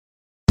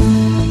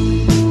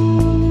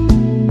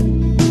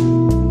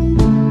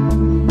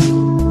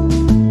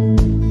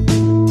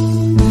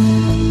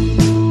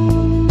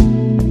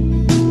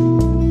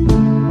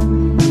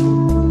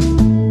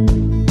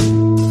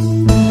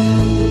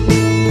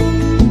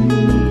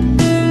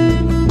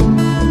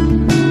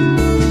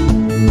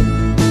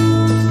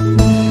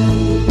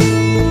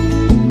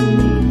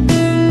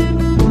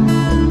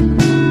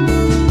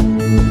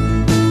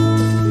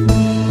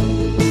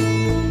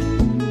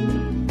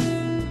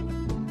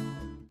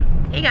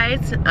Hey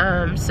guys,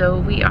 so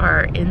we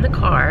are in the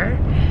car.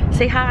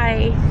 Say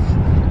hi.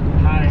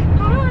 Hi.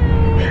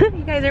 Hi.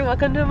 You guys are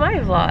welcome to my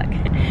vlog.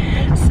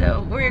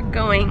 So we're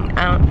going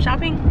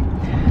shopping.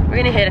 We're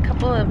gonna hit a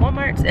couple of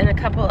Walmarts and a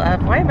couple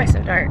of, why am I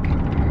so dark?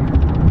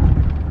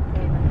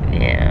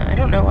 Yeah, I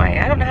don't know why.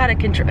 I don't know how to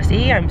control,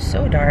 see, I'm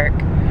so dark.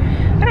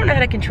 I don't know how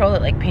to control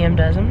it like Pam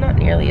does. I'm not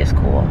nearly as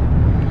cool.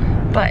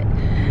 But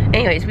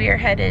anyways, we are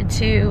headed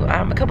to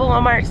a couple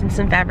Walmarts and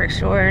some fabric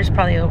stores,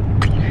 probably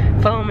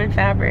foam and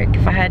fabric,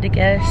 if I had to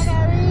guess.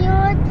 We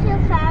went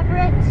to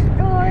fabric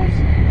stores.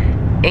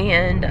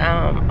 And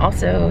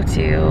also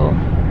to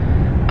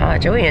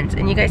Joann's.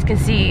 And you guys can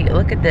see,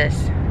 look at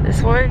this.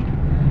 This one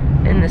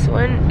and this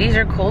one. These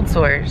are cold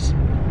sores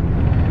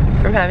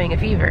from having a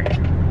fever.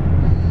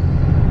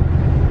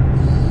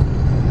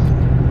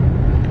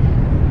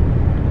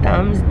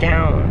 Thumbs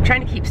down. I'm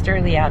trying to keep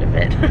Sterling out of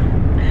it.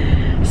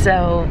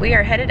 So we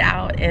are headed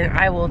out and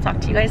I will talk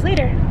to you guys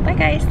later. Bye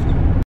guys.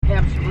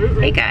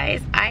 Absolutely. Hey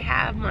guys, I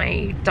have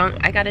my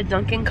I got a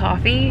Dunkin'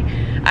 coffee.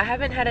 I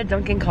haven't had a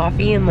Dunkin'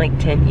 coffee in like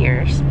 10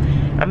 years.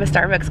 I'm a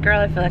Starbucks girl.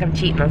 I feel like I'm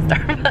cheating on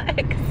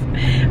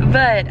Starbucks.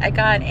 But I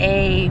got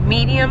a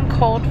medium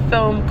cold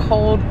foam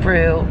cold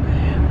brew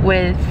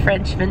with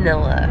French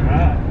vanilla.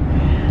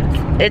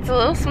 It's a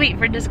little sweet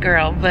for this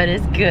girl, but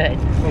it's good.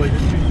 Oh, is it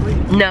too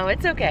sweet? No,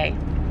 it's okay.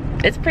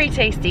 It's pretty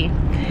tasty.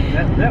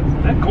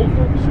 That cold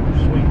foam is super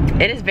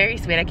sweet. It is very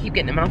sweet. I keep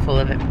getting a mouthful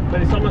of it.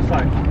 But it's almost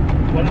like,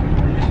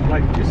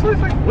 it tastes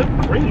like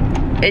whipped cream.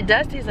 It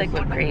does taste like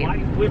whipped cream.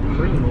 Light whipped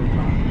cream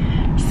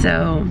on top.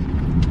 So,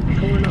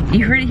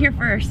 you heard it here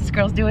first. This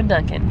girl's doing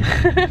Dunkin'.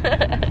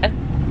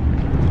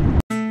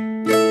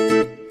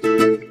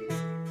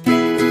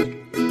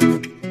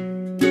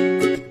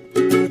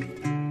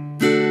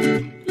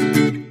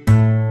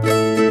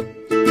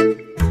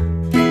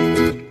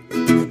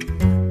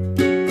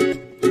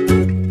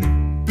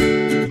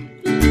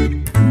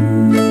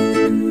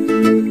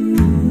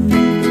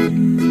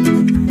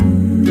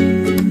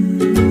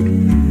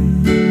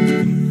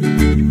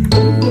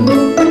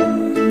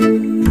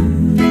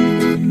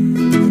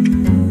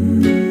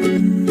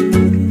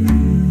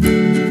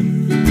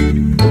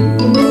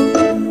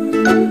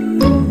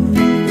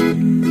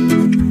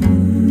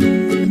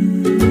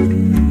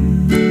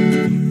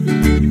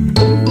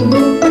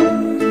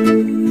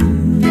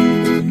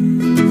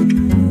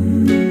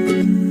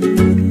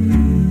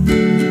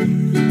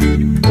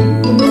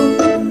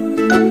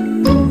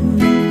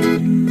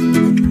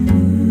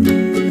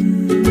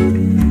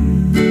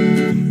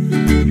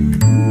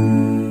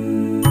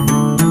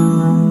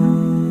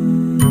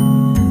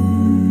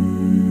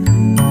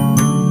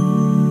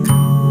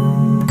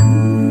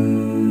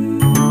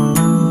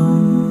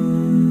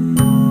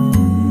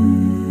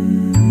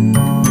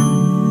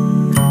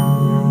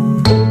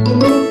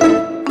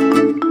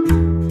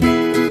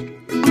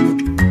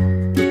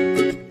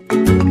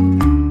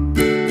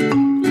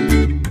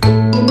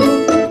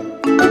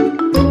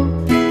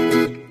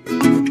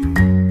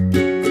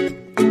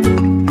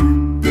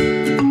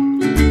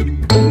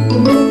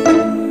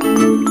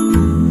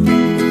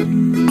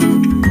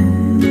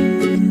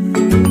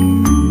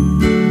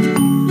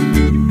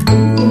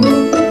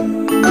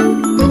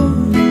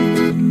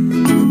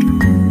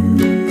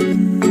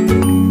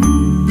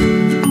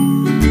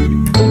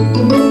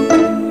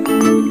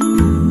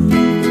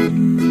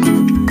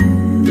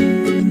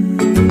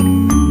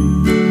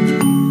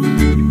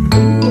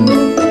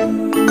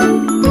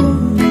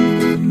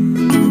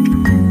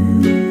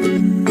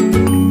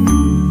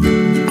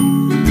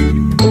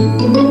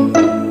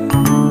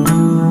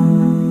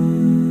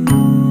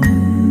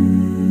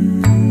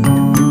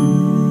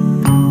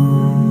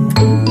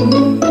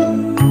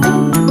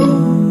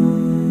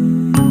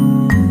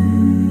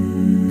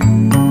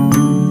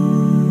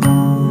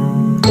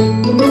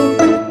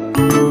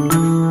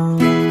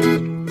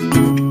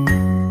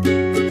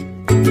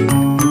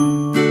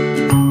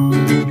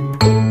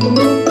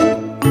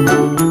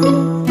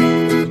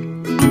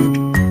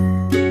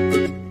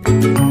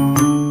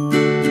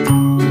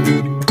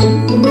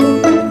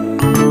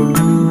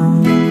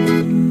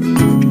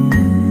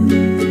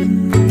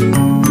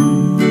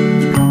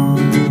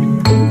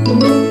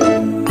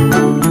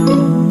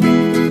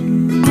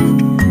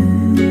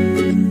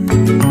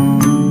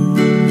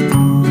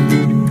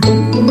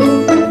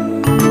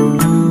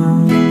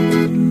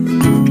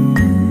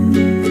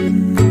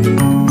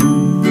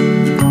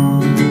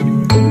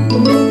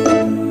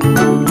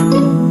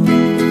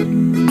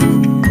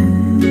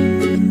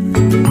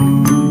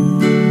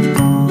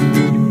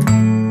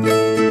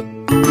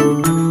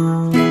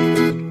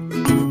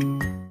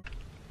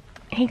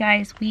 Hey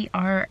guys, we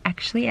are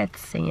actually at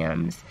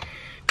Sam's.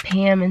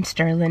 Pam and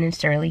Sterling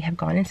have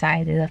gone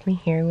inside. They left me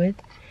here with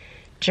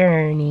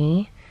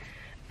Journey.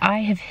 I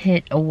have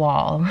hit a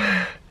wall.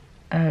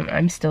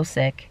 I'm still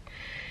sick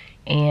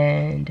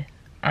and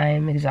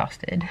I'm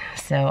exhausted.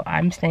 So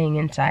I'm staying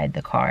inside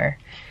the car.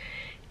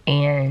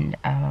 And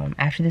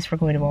after this, we're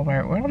going to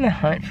Walmart. We're on the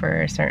hunt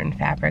for a certain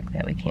fabric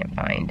that we can't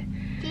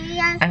find. Do you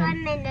guys like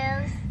my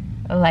nails?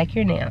 I like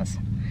your nails.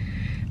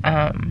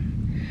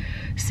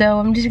 So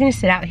I'm just gonna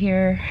sit out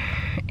here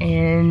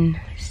and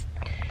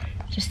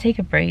just take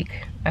a break.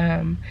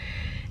 I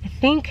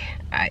think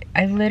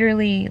I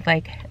literally,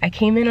 like, I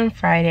came in on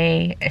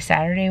Friday.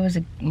 Saturday was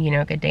a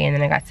good day, and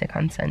then I got sick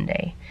on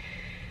Sunday.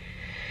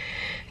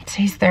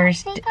 Today's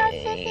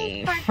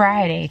Thursday,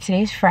 Friday.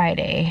 Today's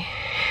Friday,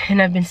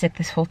 and I've been sick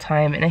this whole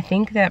time. And I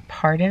think that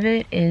part of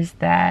it is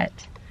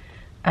that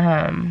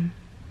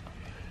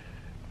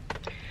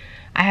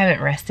I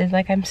haven't rested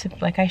like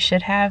I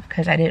should have,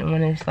 because I didn't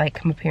want to like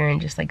come up here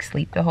and just like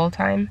sleep the whole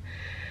time.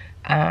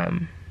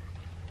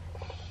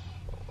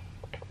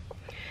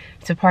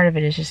 So part of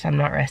it is just I'm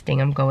not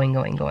resting. I'm going,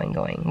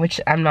 which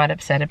I'm not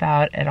upset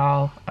about at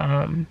all.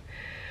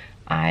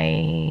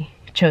 I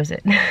chose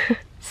it.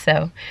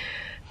 So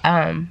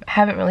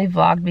haven't really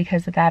vlogged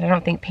because of that. I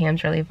don't think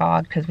Pam's really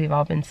vlogged because we've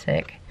all been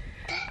sick.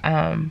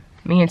 Me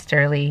and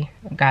Sterling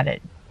got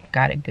it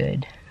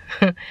good.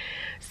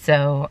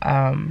 So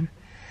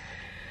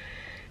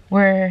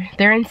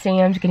they're in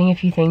Sam's getting a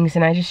few things,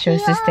 and I just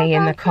chose to stay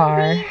in the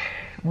car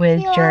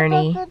with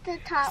Journey.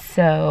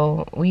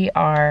 So we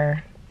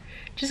are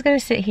just gonna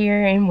sit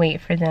here and wait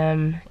for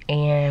them,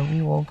 and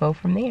we will go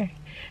from there.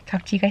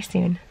 Talk to you guys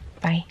soon.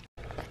 Bye.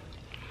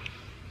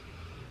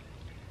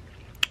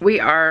 We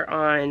are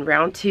on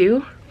round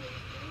 2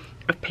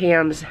 of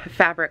Pam's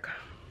fabric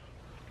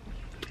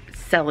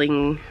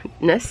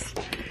sellingness.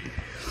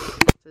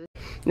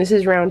 This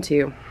is round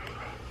 2.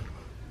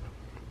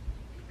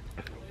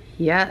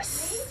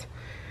 Yes.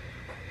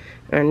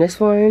 And this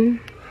one.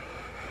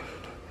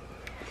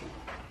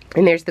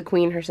 And there's the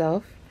queen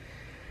herself.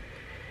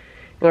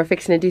 And we're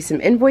fixing to do some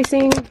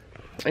invoicing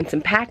and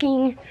some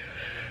packing.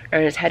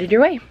 And it's headed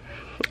your way.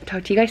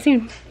 Talk to you guys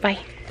soon. Bye.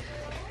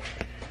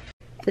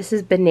 This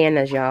is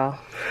bananas, y'all.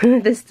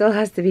 This still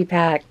has to be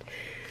packed.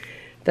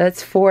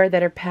 That's 4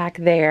 that are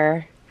packed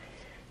there.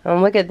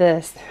 Look at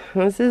this.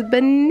 This is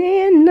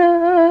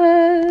bananas.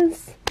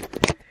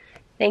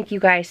 Thank you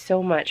guys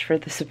so much for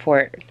the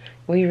support.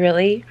 We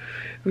really,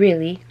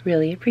 really,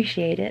 really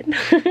appreciate it.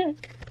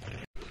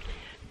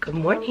 Good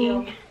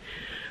morning.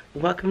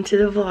 Welcome to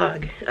the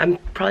vlog. I'm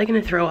probably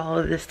going to throw all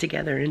of this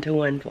together into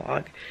one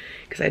vlog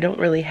because I don't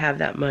really have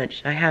that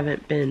much. I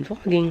haven't been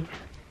vlogging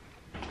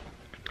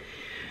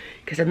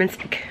because I've been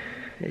sick,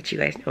 that you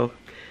guys know.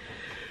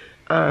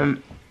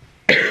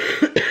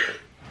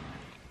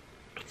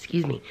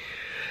 Excuse me.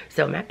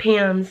 So I'm at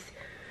Pam's.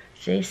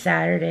 Today's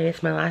Saturday.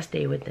 It's my last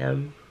day with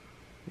them.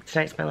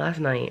 Tonight's my last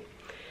night.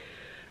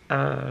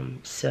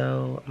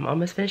 So I'm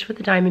almost finished with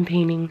the diamond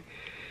painting.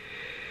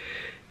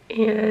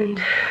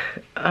 And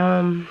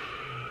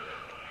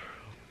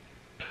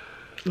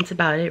that's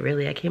about it,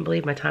 really. I can't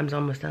believe my time's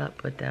almost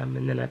up with them,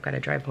 and then I've got to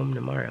drive home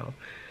tomorrow.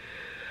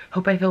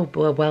 Hope I feel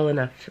well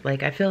enough.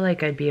 Like, I feel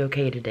like I'd be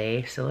okay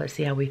today, so let's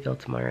see how we feel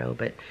tomorrow.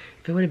 But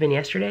if it would have been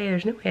yesterday,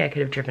 there's no way I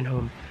could have driven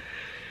home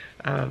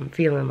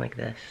feeling like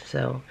this.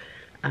 So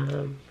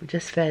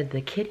just fed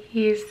the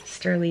kitties.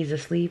 Sterling's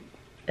asleep.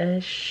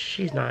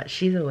 She's not.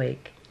 She's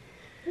awake.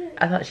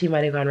 I thought she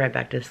might have gone right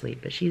back to sleep,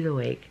 but she's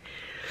awake.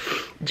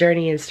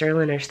 Journey and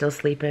Sterling are still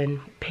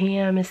sleeping.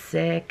 Pam is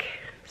sick.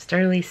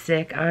 Sterling's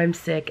sick. I'm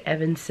sick.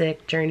 Evan's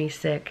sick. Journey's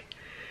sick.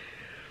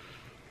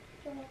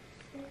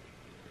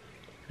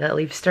 That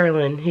leaves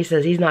Sterling. He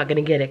says he's not going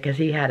to get it because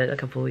he had it a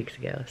couple weeks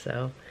ago.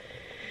 So,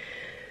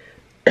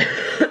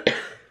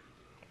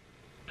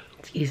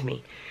 excuse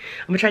me.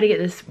 I'm going to try to get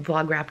this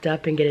vlog wrapped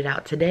up and get it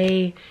out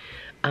today.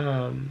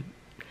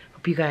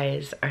 Hope you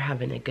guys are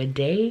having a good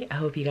day. I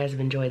hope you guys have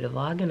enjoyed the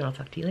vlog, and I'll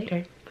talk to you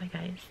later. Bye,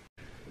 guys.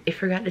 I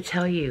forgot to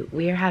tell you,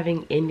 we are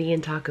having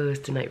Indian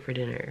tacos tonight for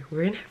dinner.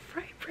 We're gonna have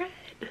fried bread.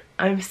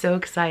 I'm so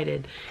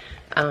excited.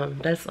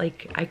 That's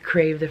like, I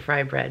crave the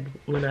fried bread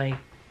when I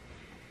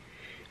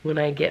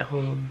get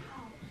home.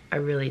 I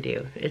really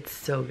do. It's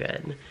so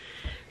good.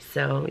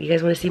 So, you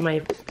guys want to see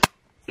my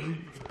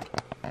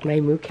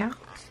moo cow?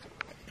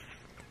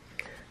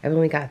 I've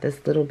only got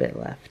this little bit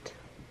left.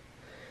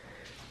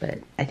 But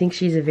I think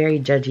she's a very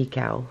judgy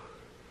cow.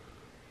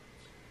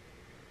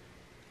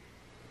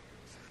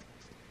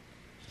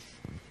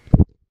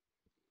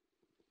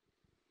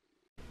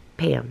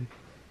 Pam.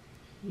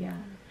 Yeah.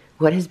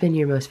 What has been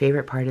your most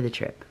favorite part of the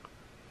trip?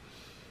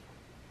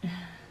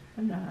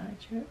 I'm not on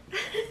a trip.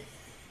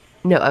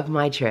 No, of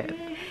my trip.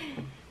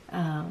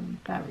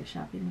 Fabric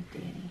shopping with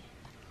Danny.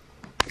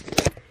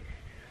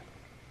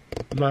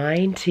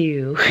 Mine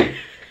too.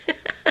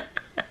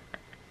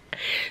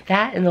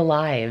 That and the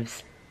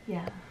lives.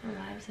 Yeah, the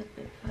lives have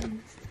been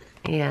fun.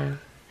 Yeah.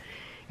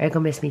 Are you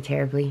gonna miss me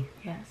terribly?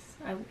 Yes,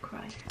 I will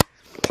cry.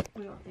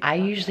 I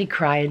usually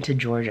cry into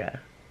Georgia.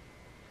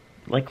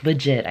 Like,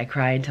 legit, I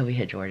cry until we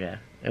hit Georgia.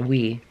 And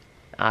we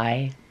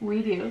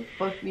do,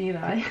 both me and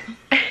I.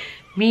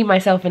 Me,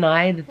 myself, and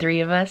I, the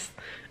 3 of us.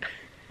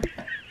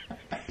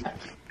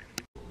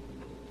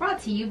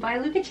 Brought to you by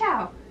Luca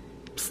Chow.